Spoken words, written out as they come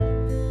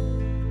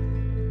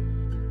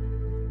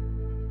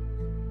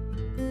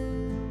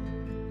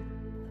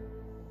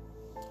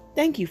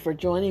Thank you for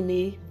joining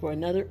me for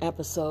another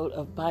episode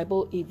of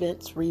Bible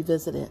Events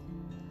Revisited.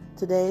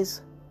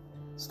 Today's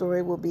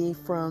story will be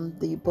from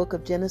the book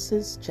of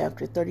Genesis,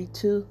 chapter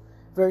 32,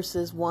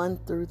 verses 1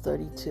 through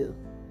 32.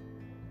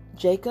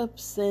 Jacob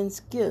sends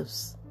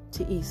gifts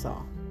to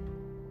Esau.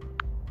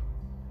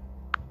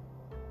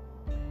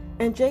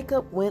 And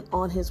Jacob went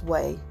on his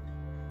way,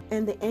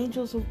 and the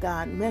angels of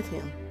God met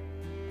him.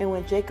 And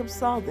when Jacob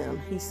saw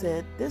them, he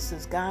said, "This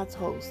is God's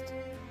host."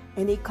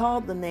 And he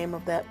called the name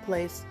of that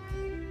place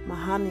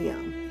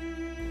Mahanaim.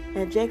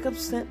 And Jacob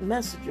sent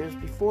messengers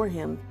before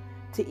him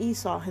to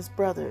Esau his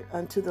brother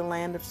unto the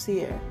land of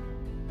Seir,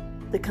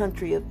 the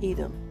country of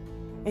Edom.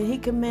 And he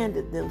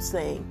commanded them,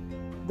 saying,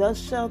 "Thus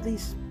shall thee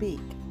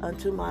speak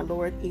unto my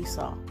lord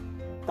Esau.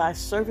 Thy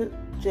servant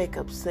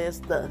Jacob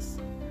says thus,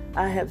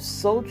 I have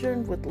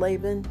sojourned with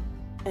Laban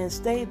and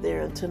stayed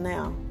there until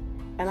now.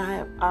 And I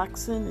have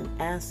oxen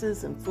and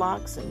asses and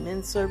flocks and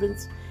men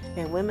servants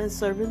and women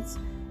servants.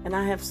 And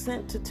I have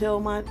sent to tell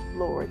my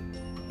lord,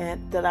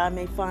 and that I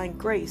may find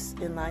grace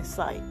in thy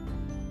sight."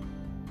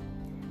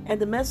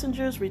 And the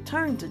messengers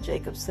returned to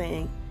Jacob,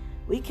 saying,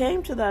 "We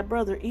came to thy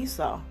brother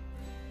Esau,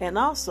 and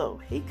also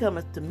he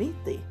cometh to meet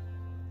thee,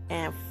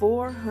 and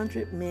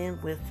 400 men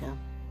with him."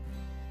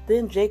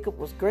 Then Jacob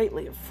was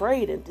greatly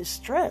afraid and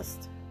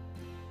distressed,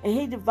 and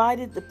he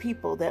divided the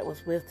people that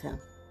was with him,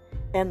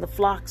 and the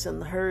flocks and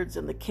the herds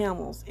and the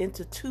camels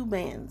into two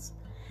bands,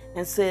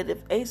 and said,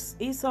 "If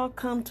Esau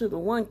come to the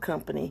one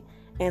company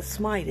and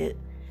smite it,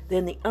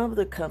 then the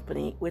other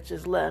company which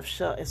is left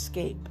shall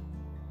escape."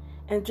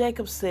 And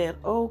Jacob said,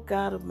 "O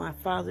God of my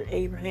father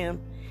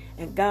Abraham,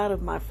 and God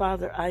of my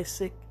father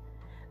Isaac,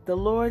 the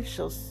Lord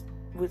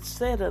which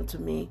said unto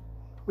me,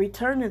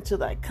 Return into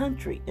thy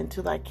country and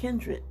to thy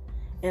kindred,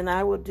 and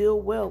I will deal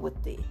well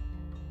with thee.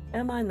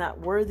 Am I not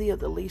worthy of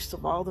the least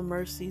of all the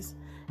mercies,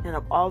 and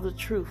of all the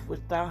truth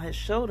which thou hast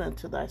showed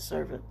unto thy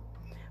servant?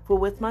 For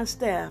with my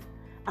staff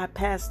I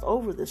passed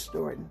over this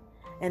Jordan,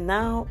 and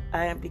now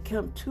I am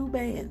become two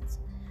bands.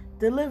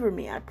 Deliver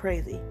me, I pray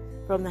thee,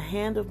 from the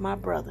hand of my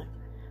brother,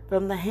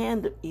 from the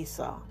hand of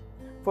Esau,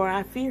 for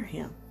I fear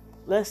him,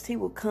 lest he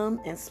will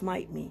come and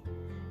smite me,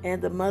 and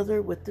the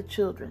mother with the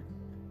children.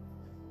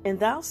 And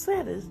thou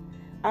saidest,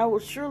 I will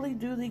surely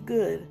do thee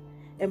good,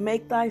 and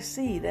make thy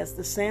seed as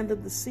the sand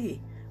of the sea,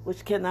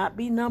 which cannot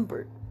be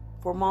numbered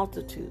for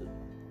multitude."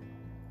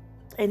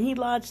 And he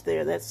lodged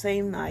there that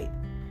same night,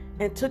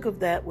 and took of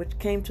that which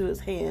came to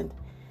his hand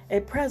a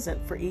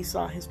present for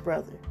Esau his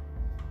brother,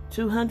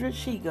 200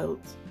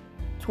 she-goats,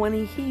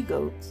 20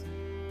 he-goats,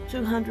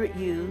 200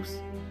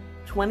 ewes,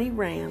 20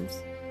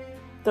 rams,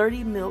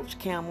 30 milch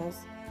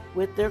camels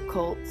with their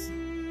colts,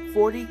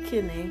 40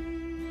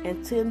 kine,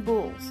 and 10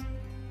 bulls,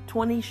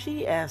 20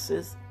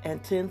 she-asses,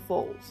 and 10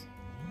 foals.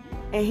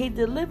 And he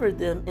delivered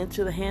them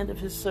into the hand of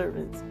his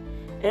servants,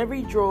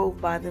 every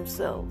drove by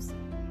themselves,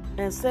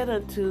 and said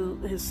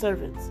unto his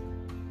servants,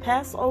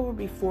 "Pass over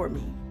before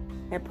me,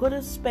 and put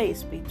a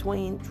space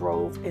between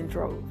drove and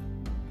drove."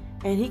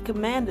 And he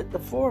commanded the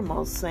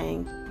foremost,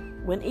 saying,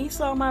 "When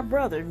Esau my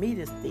brother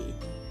meeteth thee,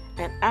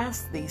 and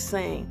asketh thee,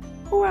 saying,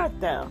 Who art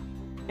thou?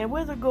 And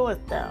whither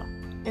goest thou?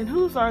 And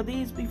whose are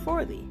these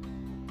before thee?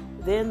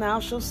 Then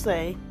thou shalt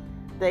say,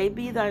 They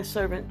be thy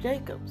servant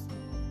Jacob's.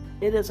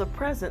 It is a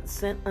present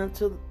sent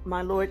unto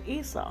my lord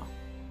Esau.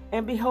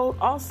 And behold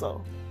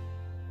also,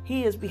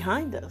 he is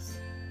behind us."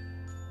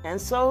 And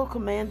so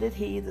commanded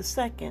he the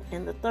second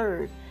and the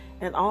third,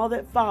 and all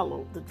that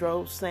followed the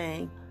drove,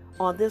 saying,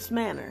 "On this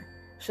manner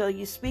shall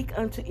ye speak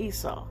unto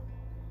Esau,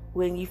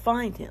 when ye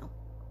find him.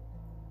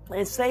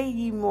 And say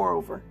ye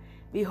moreover,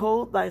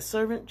 Behold, thy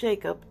servant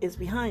Jacob is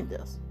behind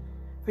us.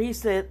 For he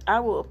said, I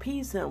will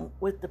appease him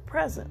with the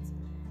presence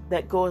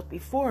that goeth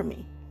before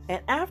me,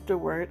 and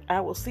afterward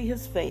I will see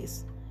his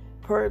face.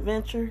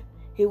 Peradventure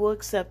he will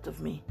accept of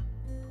me."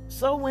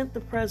 So went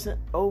the present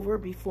over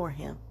before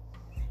him,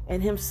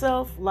 and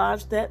himself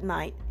lodged that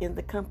night in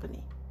the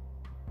company.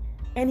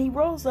 And he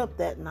rose up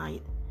that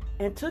night,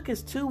 and took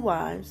his 2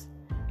 wives,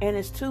 and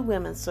his 2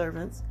 women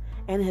servants,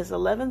 and his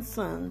 11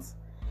 sons,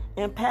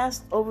 and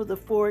passed over the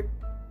ford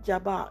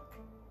Jabbok.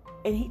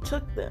 And he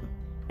took them,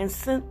 and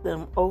sent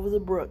them over the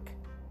brook,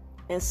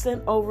 and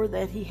sent over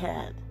that he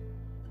had.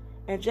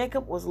 And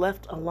Jacob was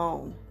left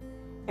alone,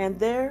 and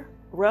there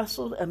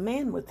wrestled a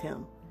man with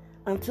him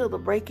until the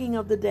breaking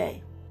of the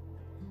day.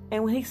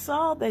 And when he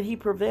saw that he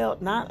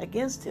prevailed not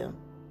against him,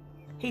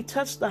 he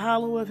touched the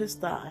hollow of his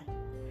thigh,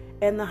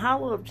 and the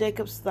hollow of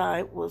Jacob's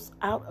thigh was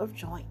out of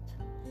joint,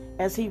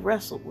 as he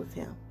wrestled with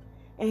him.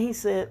 And he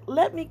said,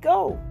 "Let me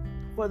go,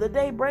 for the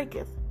day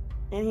breaketh."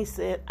 And he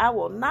said, "I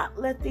will not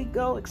let thee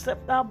go,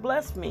 except thou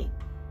bless me."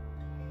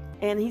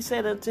 And he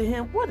said unto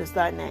him, "What is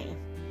thy name?"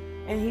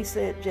 And he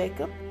said,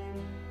 "Jacob."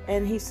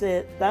 And he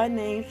said, "Thy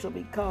name shall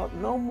be called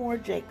no more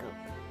Jacob,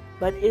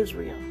 but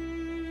Israel.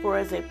 For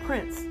as a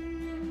prince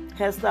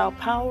hast thou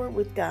power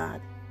with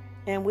God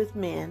and with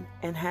men,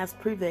 and hast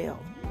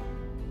prevailed."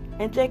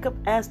 And Jacob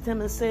asked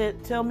him and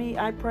said, "Tell me,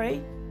 I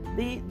pray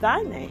thee,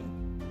 thy name."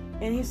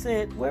 And he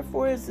said,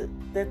 "Wherefore is it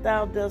that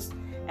thou dost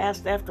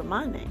ask after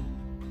my name?"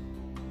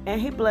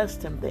 and he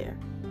blessed him there.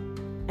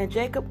 And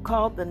Jacob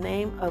called the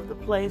name of the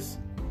place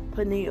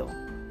Peniel,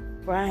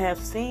 for I have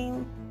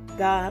seen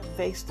God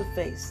face to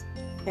face,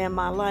 and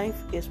my life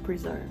is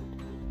preserved.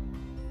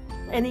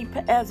 And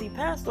as he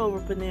passed over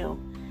Peniel,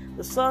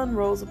 the sun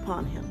rose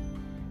upon him,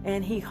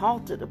 and he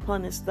halted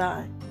upon his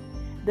thigh.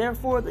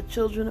 Therefore the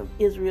children of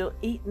Israel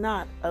eat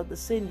not of the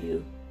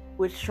sinew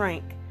which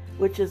shrank,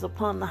 which is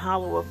upon the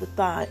hollow of the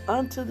thigh,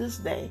 unto this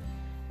day,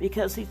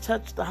 because he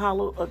touched the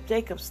hollow of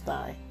Jacob's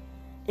thigh,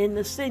 in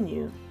the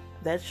sinew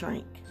that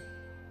shrank.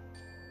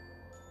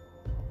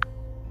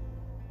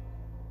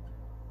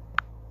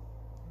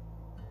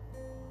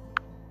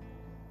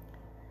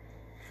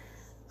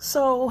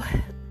 So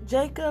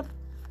Jacob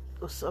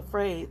was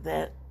afraid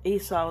that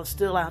Esau was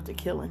still out to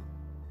kill him,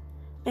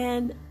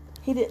 and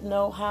he didn't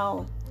know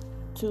how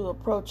to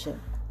approach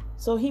him.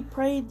 So he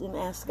prayed and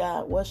asked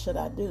God, what should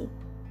I do?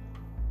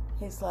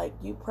 He's like,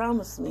 you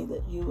promised me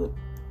that you would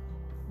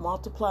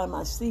multiply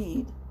my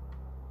seed,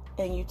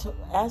 and you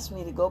asked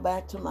me to go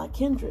back to my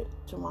kindred,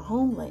 to my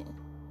homeland.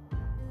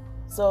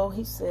 So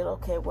he said,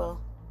 okay, well,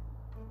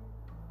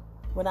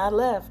 when I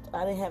left,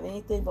 I didn't have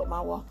anything but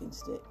my walking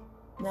stick.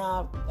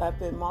 Now I've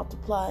been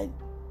multiplied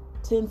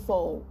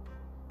tenfold.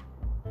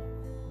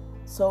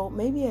 So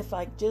maybe if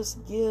I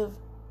just give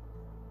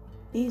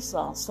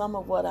Esau some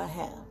of what I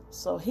have.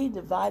 So he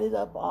divided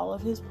up all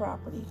of his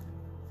property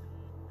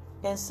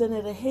and sent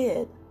it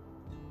ahead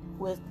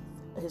with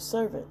his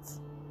servants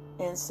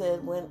and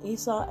said, when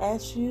Esau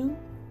asks you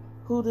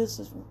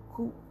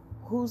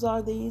whose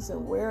are these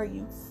and where are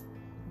you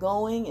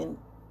going, and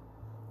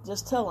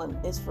just tell him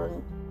it's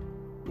for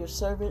your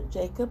servant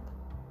Jacob,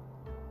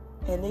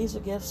 and these are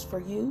gifts for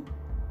you,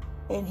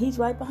 and he's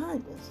right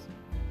behind us.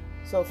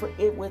 So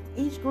with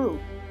each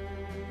group,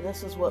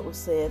 this is what was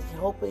said,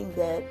 hoping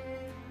that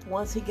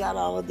once he got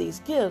all of these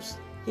gifts,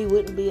 he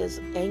wouldn't be as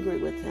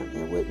angry with him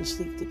and wouldn't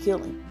seek to kill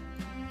him.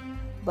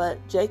 But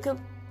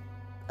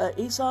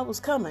Esau was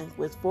coming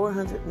with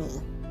 400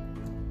 men.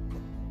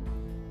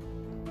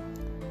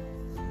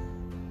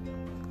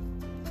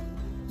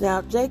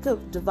 Now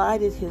Jacob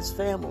divided his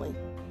family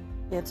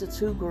into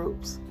two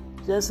groups,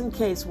 just in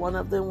case one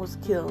of them was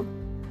killed,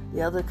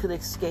 the other could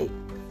escape.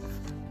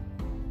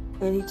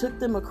 And he took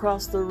them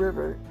across the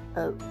river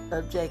of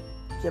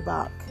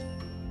Jabbok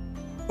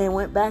and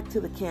went back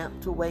to the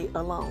camp to wait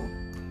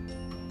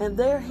alone. And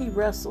there he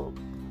wrestled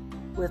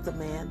with a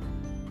man.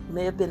 It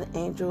may have been an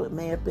angel, it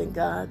may have been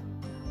God,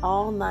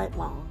 all night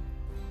long.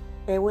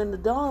 And when the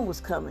dawn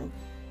was coming,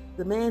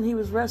 the man he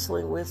was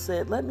wrestling with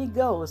said, let me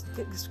go, it's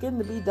getting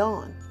to be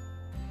dawn.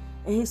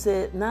 And he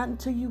said, not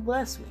until you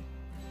bless me.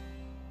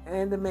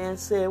 And the man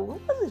said, well,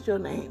 what is your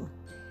name?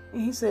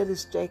 And he said,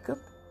 it's Jacob.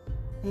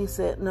 And he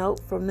said, no,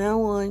 from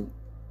now on,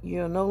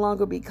 you'll no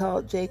longer be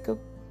called Jacob.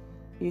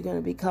 You're going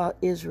to be called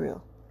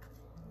Israel,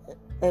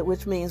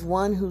 which means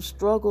one who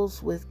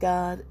struggles with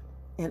God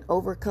and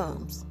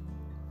overcomes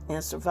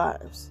and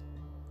survives.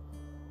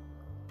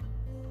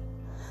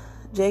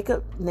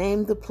 Jacob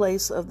named the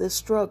place of this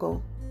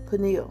struggle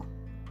Peniel.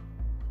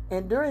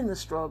 And during the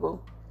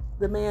struggle,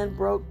 the man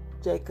broke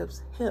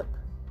Jacob's hip.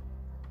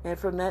 And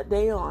from that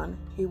day on,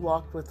 he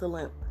walked with a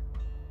limp.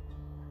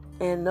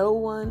 And no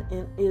one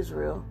in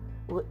Israel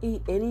will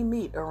eat any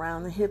meat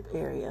around the hip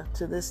area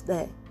to this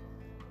day,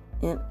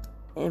 in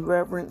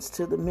reverence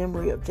to the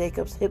memory of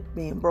Jacob's hip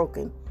being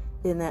broken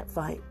in that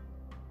fight.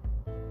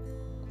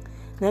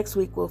 Next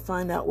week, we'll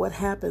find out what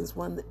happens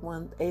when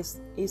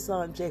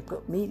Esau and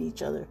Jacob meet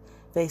each other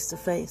face to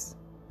face.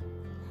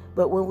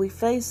 But when we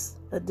face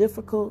a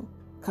difficult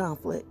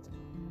conflict,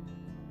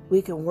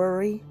 we can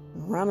worry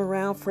and run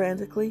around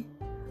frantically,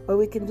 or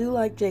we can do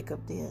like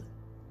Jacob did,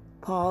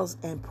 pause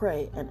and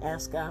pray and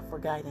ask God for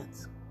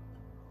guidance.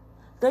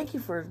 Thank you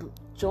for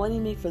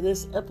joining me for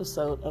this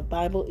episode of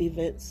Bible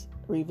Events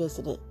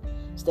Revisited.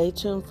 Stay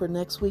tuned for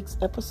next week's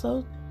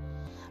episode.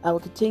 I will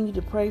continue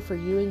to pray for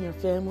you and your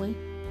family,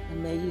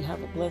 and may you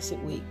have a blessed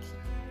week.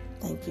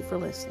 Thank you for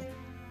listening.